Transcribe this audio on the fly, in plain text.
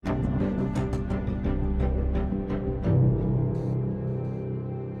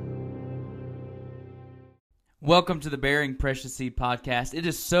Welcome to the Bearing Precious Seed podcast. It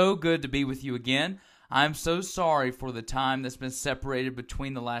is so good to be with you again. I'm so sorry for the time that's been separated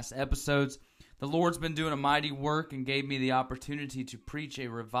between the last episodes. The Lord's been doing a mighty work and gave me the opportunity to preach a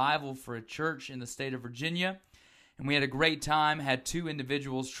revival for a church in the state of Virginia. And we had a great time, had 2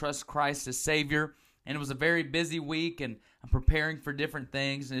 individuals trust Christ as Savior. And it was a very busy week, and I'm preparing for different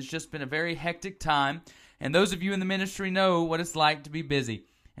things. And it's just been a very hectic time. And those of you in the ministry know what it's like to be busy.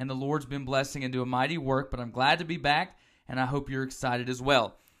 And the Lord's been blessing and doing mighty work, but I'm glad to be back, and I hope you're excited as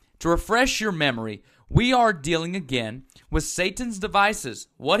well. To refresh your memory, we are dealing again with Satan's devices,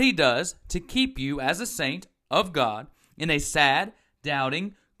 what he does to keep you as a saint of God in a sad,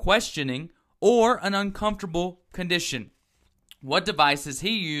 doubting, questioning, or an uncomfortable condition. What devices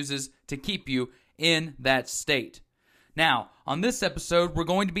he uses to keep you in that state. Now, on this episode, we're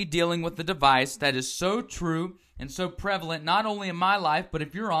going to be dealing with the device that is so true and so prevalent, not only in my life, but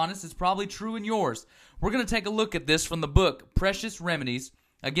if you're honest, it's probably true in yours. We're going to take a look at this from the book, Precious Remedies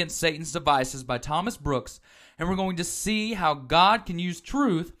Against Satan's Devices by Thomas Brooks, and we're going to see how God can use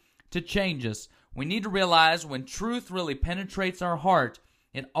truth to change us. We need to realize when truth really penetrates our heart,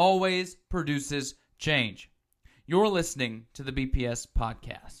 it always produces change. You're listening to the BPS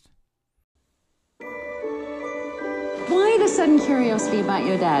podcast. Why the sudden curiosity about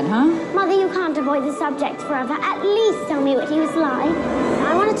your dad, huh? Mother, you can't avoid the subject forever. At least tell me what he was like.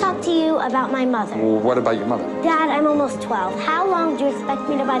 I want to talk to you about my mother. Well, what about your mother? Dad, I'm almost 12. How long do you expect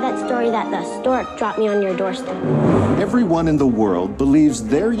me to buy that story that the stork dropped me on your doorstep? Everyone in the world believes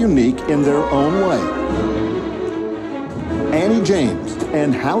they're unique in their own way. Annie James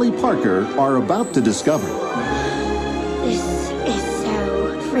and Hallie Parker are about to discover. This is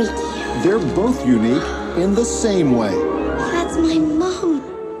so freaky. They're both unique in the same way. That's my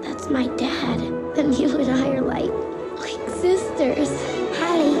mom. That's my dad. And you and I are like sisters.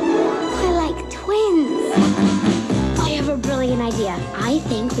 Hallie, we're like twins. I have a brilliant idea. I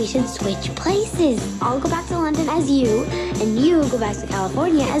think we should switch places. I'll go back to London as you, and you go back to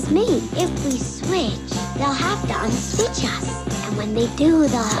California as me. If we switch, they'll have to unstitch us. And when they do,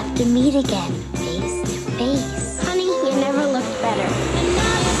 they'll have to meet again, face to face. Honey, you never looked better.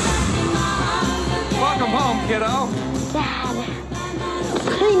 Welcome home, kiddo. Dad.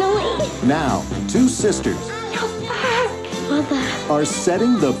 Finally. Now, 2 sisters You're back. Mother. are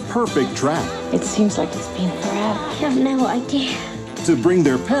setting the perfect trap It seems like it's been forever. I have no idea. to bring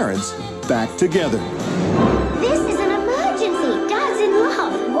their parents back together. This is an emergency. Dad's in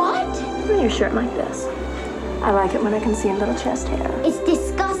love. What? Wear your shirt like this. I like it when I can see a little chest hair. It's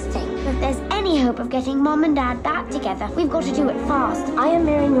disgusting. If there's any hope of getting Mom and Dad back together, we've got to do it fast. I am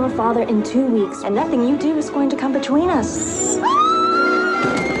marrying your father in 2 weeks, and nothing you do is going to come between us.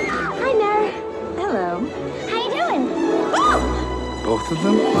 Hi, Mary. Hello. How you doing? Both of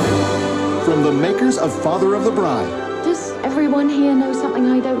them? From the makers of Father of the Bride, Does everyone here know something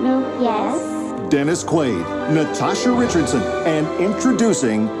I don't know? Yes. Dennis Quaid, Natasha Richardson, and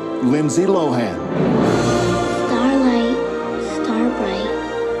introducing Lindsay Lohan. Starlight, star bright,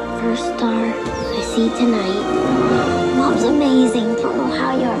 first star I see tonight. Mom's amazing. Don't know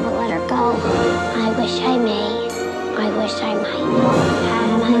how you ever let her go. I wish I may. I wish I might.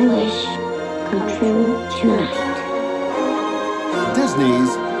 Have my wish come true tonight.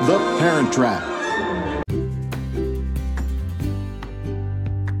 Disney's The Parent Trap.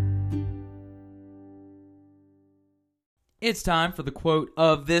 It's time for the quote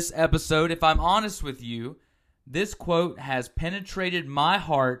of this episode. If I'm honest with you, this quote has penetrated my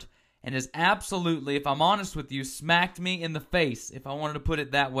heart and has absolutely, if I'm honest with you, smacked me in the face, if I wanted to put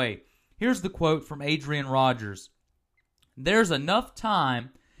it that way. Here's the quote from Adrian Rogers. There's enough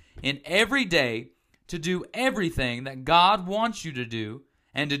time in every day to do everything that God wants you to do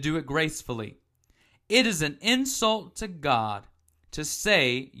and to do it gracefully. It is an insult to God to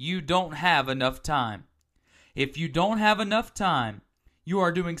say you don't have enough time. If you don't have enough time, you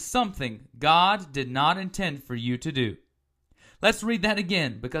are doing something God did not intend for you to do. Let's read that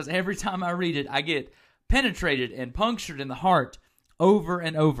again, because every time I read it, I get penetrated and punctured in the heart over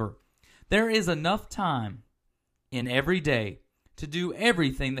and over. There is enough time in every day to do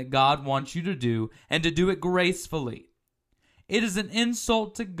everything that God wants you to do and to do it gracefully. It is an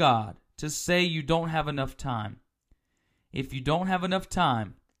insult to God to say you don't have enough time. If you don't have enough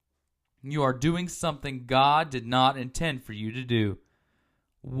time, you are doing something God did not intend for you to do.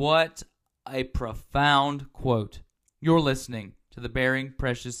 What a profound quote. You're listening to the Bearing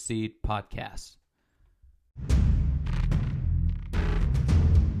Precious Seed podcast.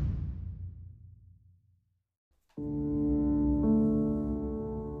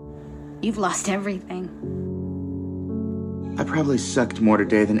 You've lost everything. I probably sucked more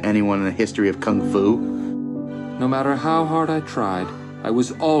today than anyone in the history of Kung Fu. No matter how hard I tried, I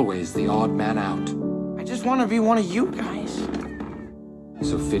was always the odd man out. I just want to be one of you guys.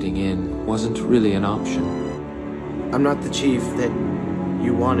 So fitting in wasn't really an option. I'm not the chief that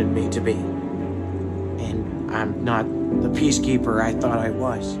you wanted me to be. And I'm not the peacekeeper I thought I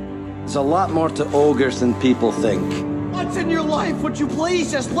was. There's a lot more to ogres than people think. What's in your life? Would you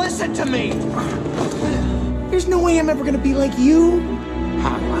please just listen to me? There's no way I'm ever gonna be like you.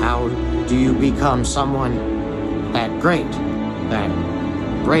 How do you become someone that great, that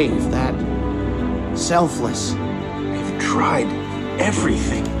brave, that selfless? I've tried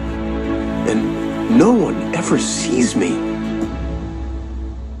everything, and no one ever sees me.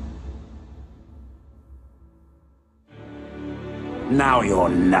 Now you're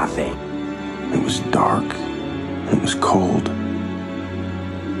nothing. It was dark, and it was cold,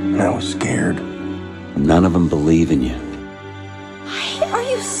 and I was scared. None of them believe in you. Why are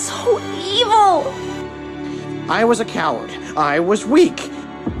you so evil? I was a coward. I was weak.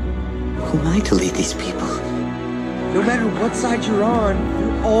 Who am I to lead these people? No matter what side you're on,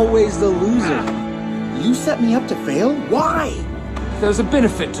 you're always the loser. You set me up to fail? Why? There's a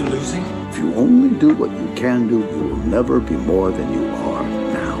benefit to losing. If you only do what you can do, you will never be more than you are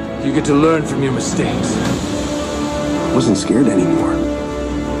now. You get to learn from your mistakes. I wasn't scared anymore.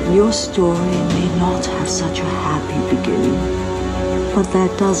 Your story may not have such a happy beginning, but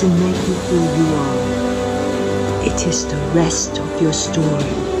that doesn't make you who you are. It is the rest of your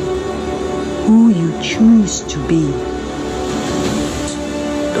story, who you choose to be.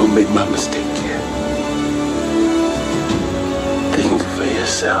 Don't make my mistake yet. Think for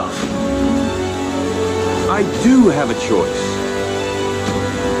yourself. I do have a choice.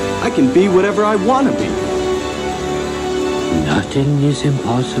 I can be whatever I want to be. Nothing is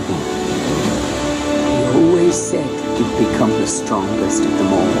impossible. He always said he'd become the strongest of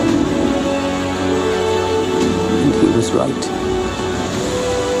them all. And he was right.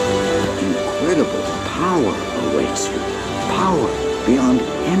 Incredible power awaits you. Power beyond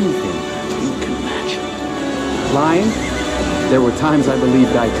anything you can imagine. Lying? There were times I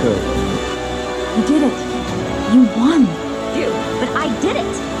believed I could. You did it. You won. Dude, but I did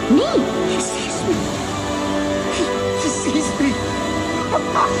it. Me. He sees me. He sees me.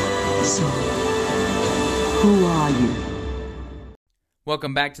 So, who are you?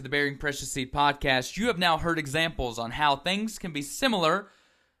 Welcome back to the Bearing Precious Seed podcast. You have now heard examples on how things can be similar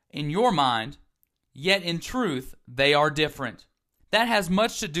in your mind, yet in truth, they are different. That has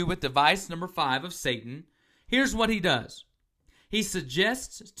much to do with device number 5 of Satan. Here's what he does. He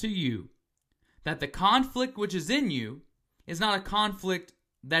suggests to you that the conflict which is in you is not a conflict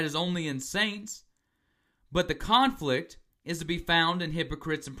that is only in saints, but the conflict is to be found in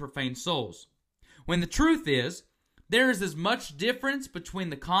hypocrites and profane souls. When the truth is, there is as much difference between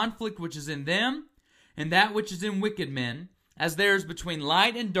the conflict which is in them and that which is in wicked men as there is between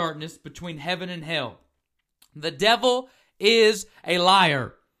light and darkness, between heaven and hell. The devil is a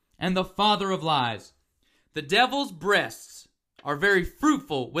liar and the father of lies. The devil's breasts are very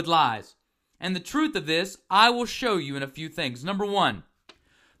fruitful with lies. And the truth of this, I will show you in a few things. Number 1,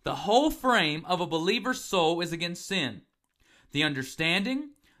 the whole frame of a believer's soul is against sin. The understanding,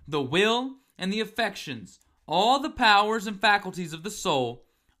 the will, and the affections, all the powers and faculties of the soul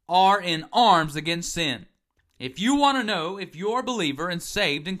are in arms against sin. If you want to know if you're a believer and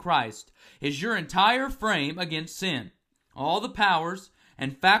saved in Christ, is your entire frame against sin. All the powers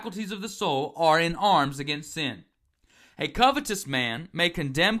and faculties of the soul are in arms against sin. A covetous man may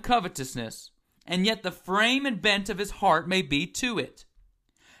condemn covetousness, and yet the frame and bent of his heart may be to it.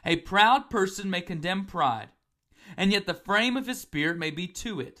 A proud person may condemn pride, and yet the frame of his spirit may be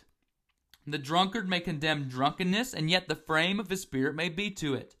to it. The drunkard may condemn drunkenness, and yet the frame of his spirit may be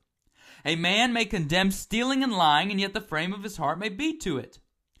to it. A man may condemn stealing and lying, and yet the frame of his heart may be to it.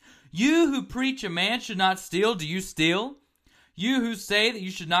 You who preach a man should not steal, do you steal? You who say that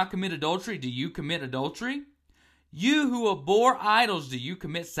you should not commit adultery, do you commit adultery? You who abhor idols, do you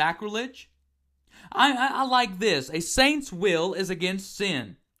commit sacrilege? I like this. A saint's will is against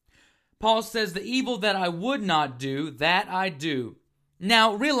sin. Paul says, the evil that I would not do, that I do.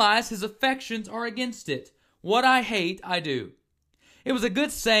 Now realize his affections are against it. What I hate, I do. It was a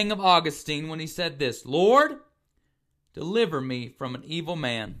good saying of Augustine when he said this, Lord, deliver me from an evil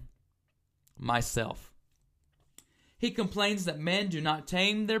man, myself. He complains that men do not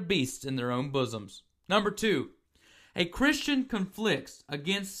tame their beasts in their own bosoms. Number 2, a Christian conflicts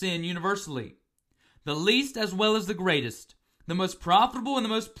against sin universally, the least as well as the greatest, the most profitable and the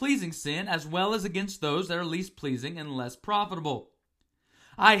most pleasing sin, as well as against those that are least pleasing and less profitable.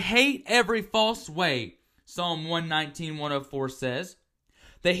 I hate every false way, Psalm 119:104 says.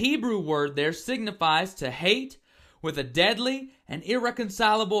 The Hebrew word there signifies to hate with a deadly and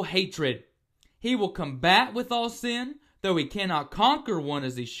irreconcilable hatred. He will combat with all sin, though he cannot conquer one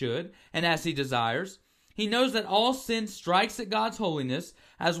as he should and as he desires. He knows that all sin strikes at God's holiness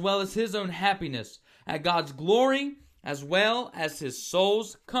as well as his own happiness, at God's glory as well as his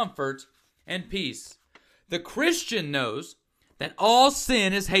soul's comfort and peace. The Christian knows that all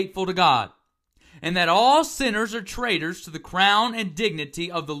sin is hateful to God, and that all sinners are traitors to the crown and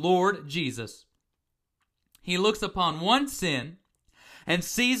dignity of the Lord Jesus. He looks upon one sin and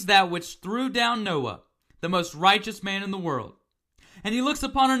sees that which threw down Noah, the most righteous man in the world. And he looks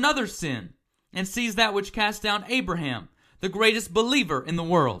upon another sin and sees that which cast down Abraham, the greatest believer in the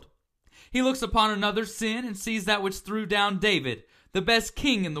world. He looks upon another sin and sees that which threw down David, the best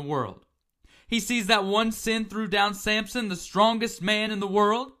king in the world. He sees that one sin threw down Samson, the strongest man in the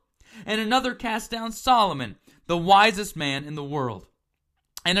world, and another cast down Solomon, the wisest man in the world,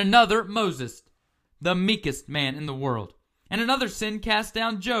 and another Moses, the meekest man in the world, and another sin cast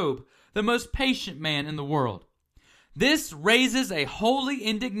down Job, the most patient man in the world. This raises a holy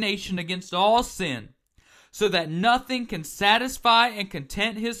indignation against all sin, so that nothing can satisfy and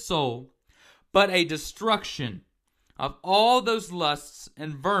content his soul, but a destruction of all those lusts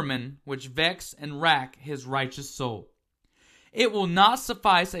and vermin which vex and rack his righteous soul. It will not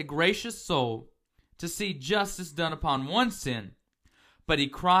suffice a gracious soul to see justice done upon one sin, but he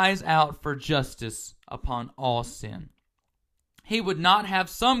cries out for justice upon all sin. He would not have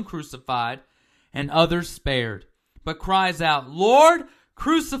some crucified and others spared, but cries out, Lord,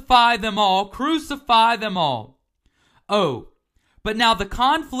 crucify them all, crucify them all. Oh, but now the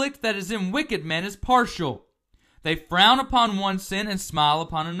conflict that is in wicked men is partial. They frown upon one sin and smile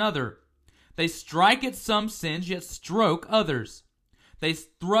upon another. They strike at some sins, yet stroke others. They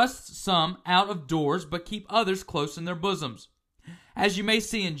thrust some out of doors, but keep others close in their bosoms. As you may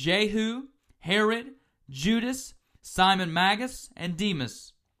see in Jehu, Herod, Judas, Simon Magus, and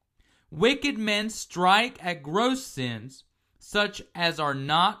Demas. Wicked men strike at gross sins, such as are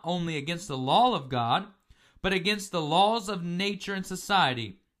not only against the law of God, but against the laws of nature and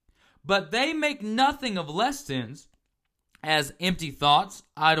society. But they make nothing of less sins, as empty thoughts,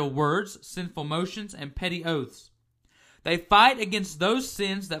 idle words, sinful motions, and petty oaths. They fight against those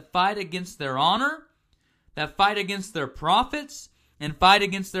sins that fight against their honor, that fight against their profits, and fight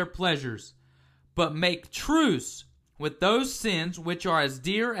against their pleasures, but make truce with those sins which are as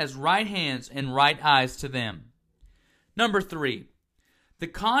dear as right hands and right eyes to them. Number 3, the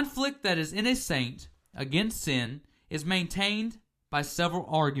conflict that is in a saint against sin is maintained by several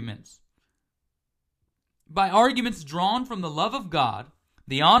arguments. By arguments drawn from the love of God,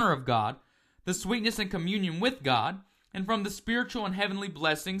 the honor of God, the sweetness and communion with God, and from the spiritual and heavenly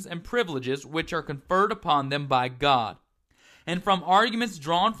blessings and privileges which are conferred upon them by God. And from arguments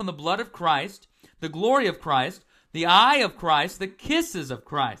drawn from the blood of Christ, the glory of Christ, the eye of Christ, the kisses of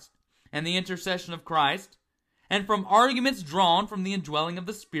Christ, and the intercession of Christ, and from arguments drawn from the indwelling of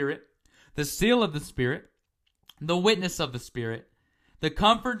the Spirit, the seal of the Spirit, the witness of the Spirit, the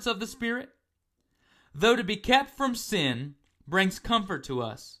comforts of the Spirit, though to be kept from sin brings comfort to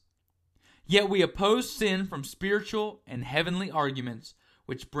us, yet we oppose sin from spiritual and heavenly arguments,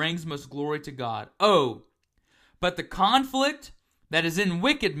 which brings most glory to God. Oh, but the conflict that is in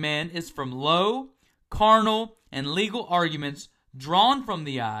wicked men is from low, carnal, and legal arguments drawn from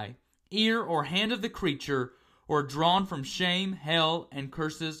the eye, ear, or hand of the creature, or drawn from shame, hell, and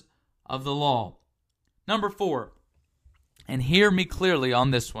curses of the law. Number 4, and hear me clearly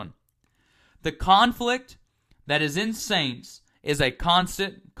on this one. The conflict that is in saints is a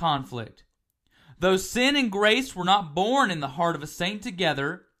constant conflict. Though sin and grace were not born in the heart of a saint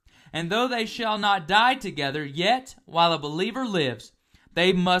together, and though they shall not die together, yet, while a believer lives,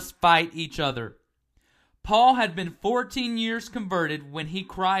 they must fight each other. Paul had been 14 years converted when he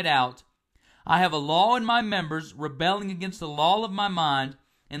cried out, I have a law in my members, rebelling against the law of my mind,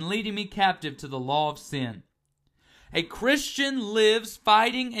 and leading me captive to the law of sin. A Christian lives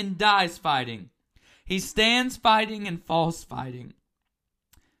fighting and dies fighting. He stands fighting and falls fighting,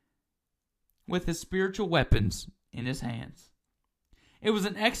 with his spiritual weapons in his hands. It was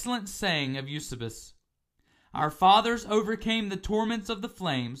an excellent saying of Eusebius, Our fathers overcame the torments of the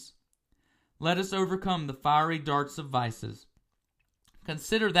flames. Let us overcome the fiery darts of vices.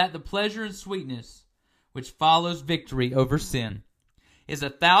 Consider that the pleasure and sweetness which follows victory over sin is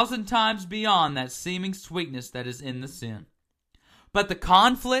 1,000 times beyond that seeming sweetness that is in the sin. But the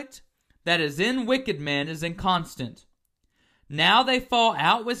conflict that is in wicked men is inconstant. Now they fall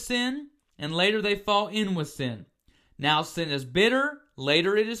out with sin, and later they fall in with sin. Now sin is bitter,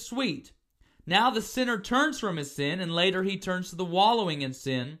 later it is sweet. Now the sinner turns from his sin, and later he turns to the wallowing in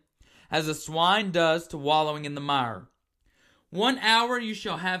sin, as a swine does to wallowing in the mire. 1 hour you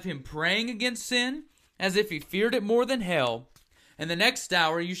shall have him praying against sin, as if he feared it more than hell, and the next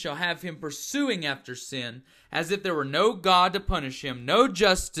hour you shall have him pursuing after sin, as if there were no God to punish him, no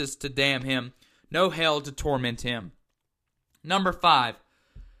justice to damn him, no hell to torment him. Number 5,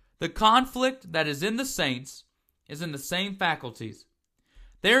 the conflict that is in the saints is in the same faculties.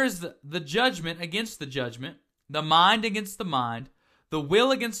 There is the judgment against the judgment, the mind against the mind, the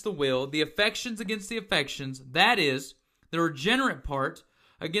will against the will, the affections against the affections, that is, the regenerate part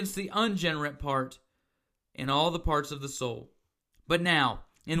against the unregenerate part in all the parts of the soul. But now,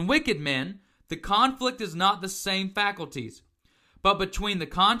 in wicked men, the conflict is not the same faculties, but between the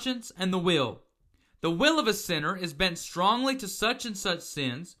conscience and the will. The will of a sinner is bent strongly to such and such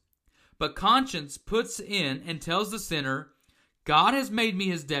sins, but conscience puts in and tells the sinner, God has made me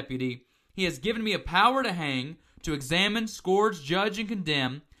his deputy. He has given me a power to hang, to examine, scourge, judge, and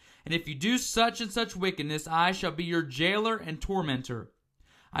condemn. And if you do such and such wickedness, I shall be your jailer and tormentor.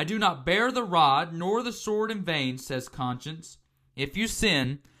 I do not bear the rod nor the sword in vain, says conscience. If you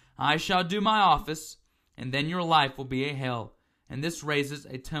sin, I shall do my office, and then your life will be a hell. And this raises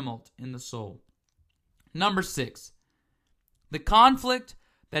a tumult in the soul. Number 6, the conflict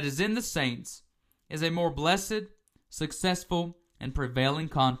that is in the saints is a more blessed, successful, and prevailing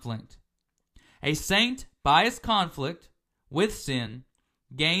conflict. A saint, by his conflict with sin,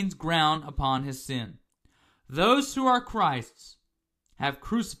 gains ground upon his sin. Those who are Christ's have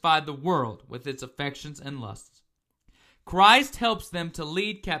crucified the world with its affections and lusts. Christ helps them to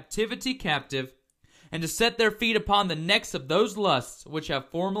lead captivity captive and to set their feet upon the necks of those lusts which have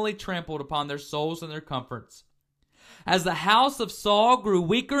formerly trampled upon their souls and their comforts. As the house of Saul grew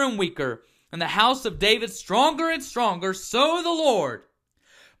weaker and weaker, and the house of David stronger and stronger, so the Lord,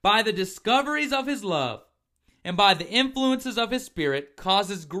 by the discoveries of his love, and by the influences of his Spirit,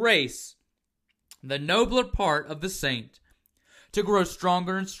 causes grace, the nobler part of the saint, to grow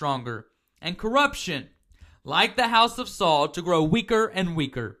stronger and stronger, and corruption, like the house of Saul, to grow weaker and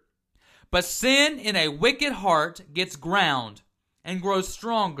weaker. But sin in a wicked heart gets ground, and grows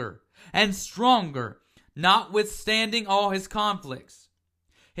stronger and stronger, notwithstanding all his conflicts.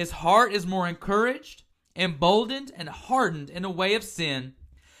 His heart is more encouraged, emboldened, and hardened in a way of sin,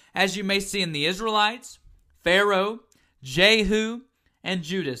 as you may see in the Israelites, Pharaoh, Jehu, and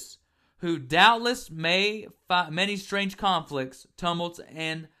Judas, who doubtless made many strange conflicts, tumults,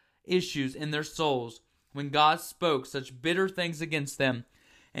 and issues in their souls when God spoke such bitter things against them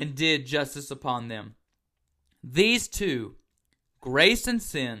and did justice upon them. These two, grace and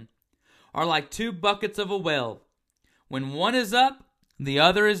sin, are like two buckets of a well. When one is up, the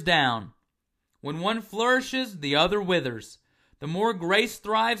other is down. When one flourishes, the other withers. The more grace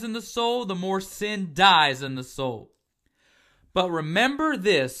thrives in the soul, the more sin dies in the soul. But remember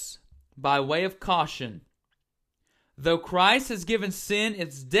this by way of caution. Though Christ has given sin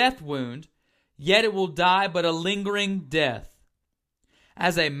its death wound, yet it will die but a lingering death.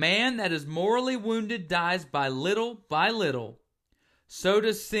 As a man that is morally wounded dies by little, so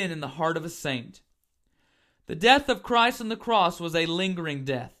does sin in the heart of a saint. The death of Christ on the cross was a lingering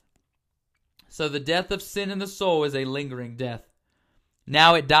death. So the death of sin in the soul is a lingering death.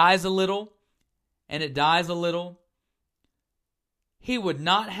 Now it dies a little, and it dies a little. He would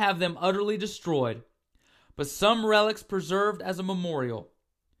not have them utterly destroyed, but some relics preserved as a memorial.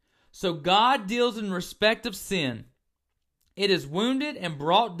 So God deals in respect of sin. It is wounded and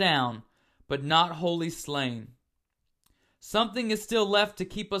brought down, but not wholly slain. Something is still left to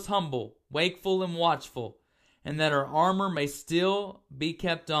keep us humble, wakeful, and watchful, and that our armor may still be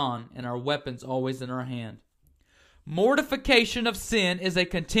kept on, and our weapons always in our hand. Mortification of sin is a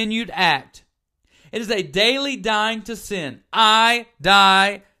continued act. It is a daily dying to sin. I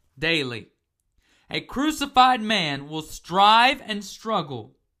die daily. A crucified man will strive and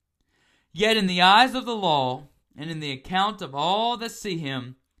struggle, yet in the eyes of the law, and in the account of all that see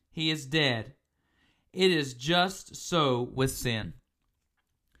him, he is dead. It is just so with sin.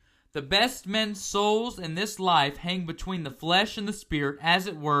 The best men's souls in this life hang between the flesh and the spirit, as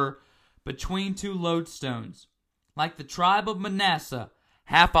it were, between two lodestones, like the tribe of Manasseh,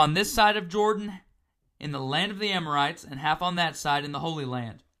 half on this side of Jordan in the land of the Amorites, and half on that side in the Holy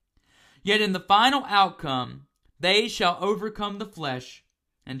Land. Yet in the final outcome, they shall overcome the flesh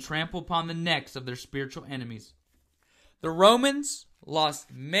and trample upon the necks of their spiritual enemies. The Romans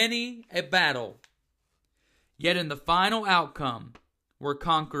lost many a battle, yet in the final outcome were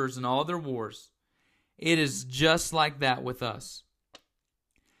conquerors in all their wars. It is just like that with us.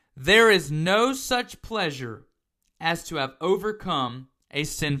 There is no such pleasure as to have overcome a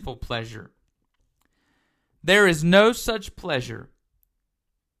sinful pleasure. There is no such pleasure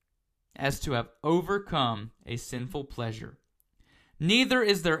as to have overcome a sinful pleasure. Neither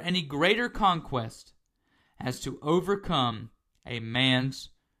is there any greater conquest as to overcome a man's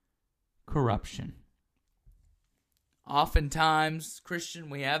corruption. Oftentimes, Christian,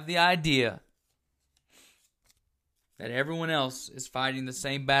 we have the idea that everyone else is fighting the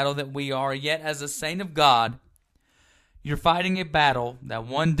same battle that we are, yet as a saint of God, you're fighting a battle that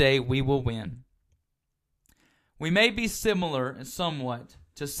one day we will win. We may be similar somewhat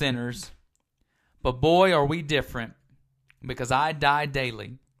to sinners, but boy, are we different, because I die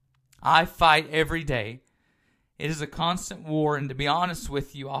daily. I fight every day. It is a constant war, and to be honest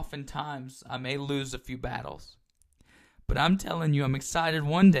with you, oftentimes I may lose a few battles. But I'm telling you, I'm excited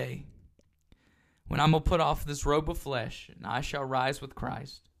one day when I'm going to put off this robe of flesh, and I shall rise with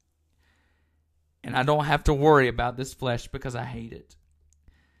Christ. And I don't have to worry about this flesh because I hate it.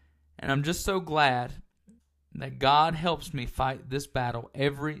 And I'm just so glad that God helps me fight this battle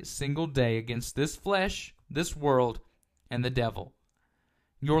every single day against this flesh, this world, and the devil.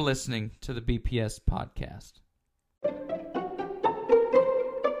 You're listening to the BPS Podcast.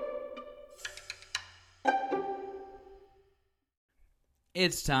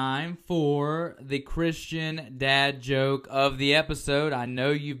 It's time for the Christian dad joke of the episode. I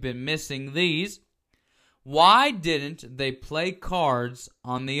know you've been missing these. Why didn't they play cards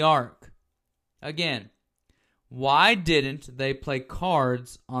on the ark? Again, why didn't they play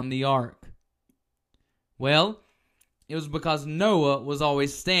cards on the ark? Well, it was because Noah was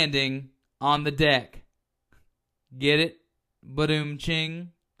always standing on the deck. Get it? Ba-doom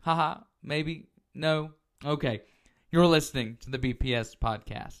ching? Haha, maybe? No? Okay. You're listening to the BPS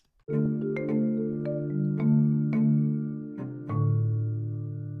Podcast.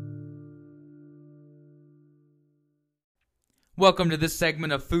 Welcome to this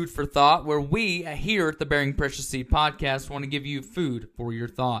segment of Food for Thought, where we here at the Bearing Precious Seed Podcast want to give you food for your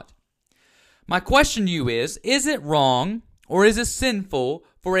thought. My question to you is it wrong or is it sinful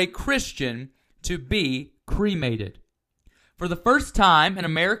for a Christian to be cremated? For the first time in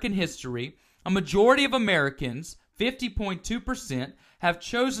American history, a majority of Americans, 50.2%, have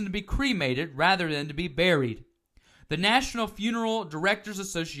chosen to be cremated rather than to be buried. The National Funeral Directors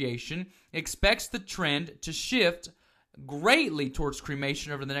Association expects the trend to shift greatly towards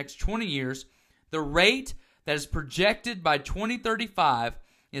cremation over the next 20 years. The rate that is projected by 2035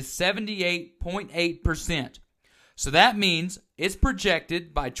 is 78.8%. So that means it's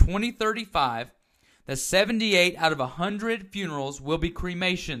projected by 2035 that 78 out of 100 funerals will be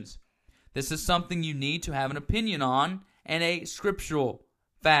cremations. This is something you need to have an opinion on and a scriptural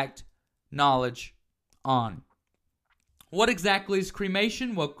fact knowledge on. What exactly is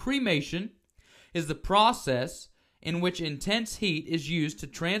cremation? Well, cremation is the process in which intense heat is used to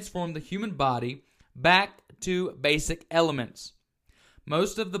transform the human body back to basic elements.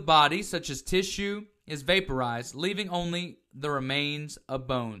 Most of the body, such as tissue, is vaporized, leaving only the remains of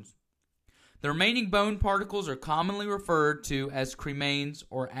bones. The remaining bone particles are commonly referred to as cremains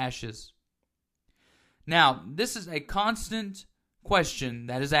or ashes. Now, this is a constant question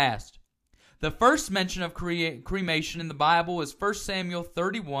that is asked. The first mention of cremation in the Bible is 1 Samuel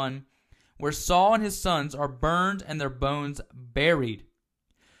 31, where Saul and his sons are burned and their bones buried.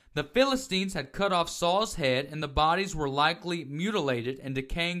 The Philistines had cut off Saul's head, and the bodies were likely mutilated and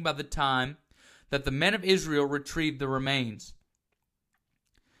decaying by the time that the men of Israel retrieved the remains.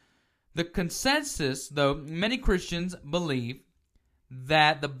 The consensus, though, many Christians believe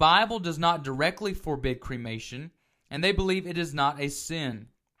that the Bible does not directly forbid cremation, and they believe it is not a sin.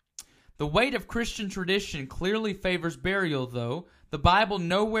 The weight of Christian tradition clearly favors burial, though. The Bible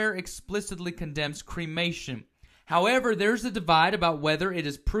nowhere explicitly condemns cremation. However, there's a divide about whether it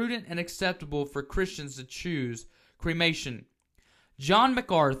is prudent and acceptable for Christians to choose cremation. John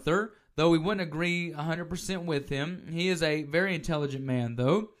MacArthur, though we wouldn't agree 100% with him, he is a very intelligent man,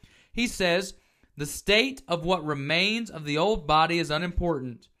 though. He says, the state of what remains of the old body is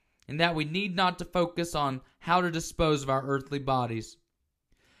unimportant, and that we need not to focus on how to dispose of our earthly bodies.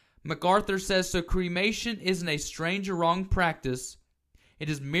 MacArthur says, so cremation isn't a strange or wrong practice. It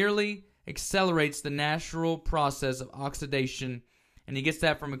is merely accelerates the natural process of oxidation, and he gets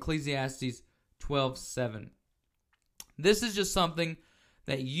that from Ecclesiastes 12:7. This is just something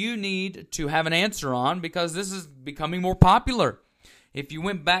that you need to have an answer on because this is becoming more popular. If you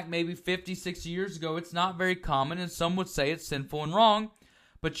went back maybe 50, 60 years ago, it's not very common, and some would say it's sinful and wrong.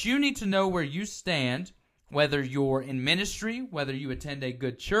 But you need to know where you stand, whether you're in ministry, whether you attend a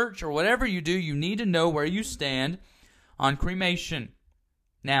good church, or whatever you do, you need to know where you stand on cremation.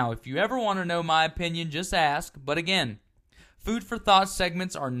 Now, if you ever want to know my opinion, just ask. But again, Food for Thought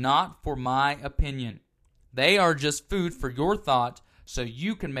segments are not for my opinion. They are just food for your thought, so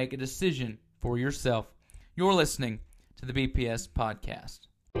you can make a decision for yourself. You're listening to the BPS Podcast.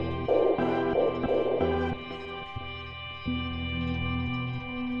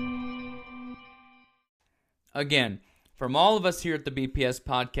 Again, from all of us here at the BPS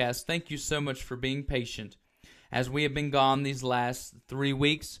Podcast, thank you so much for being patient. As we have been gone these last 3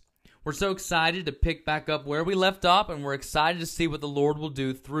 weeks, we're so excited to pick back up where we left off, and we're excited to see what the Lord will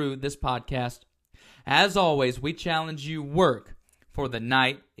do through this podcast. As always, we challenge you, work, for the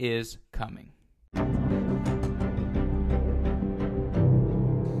night is coming.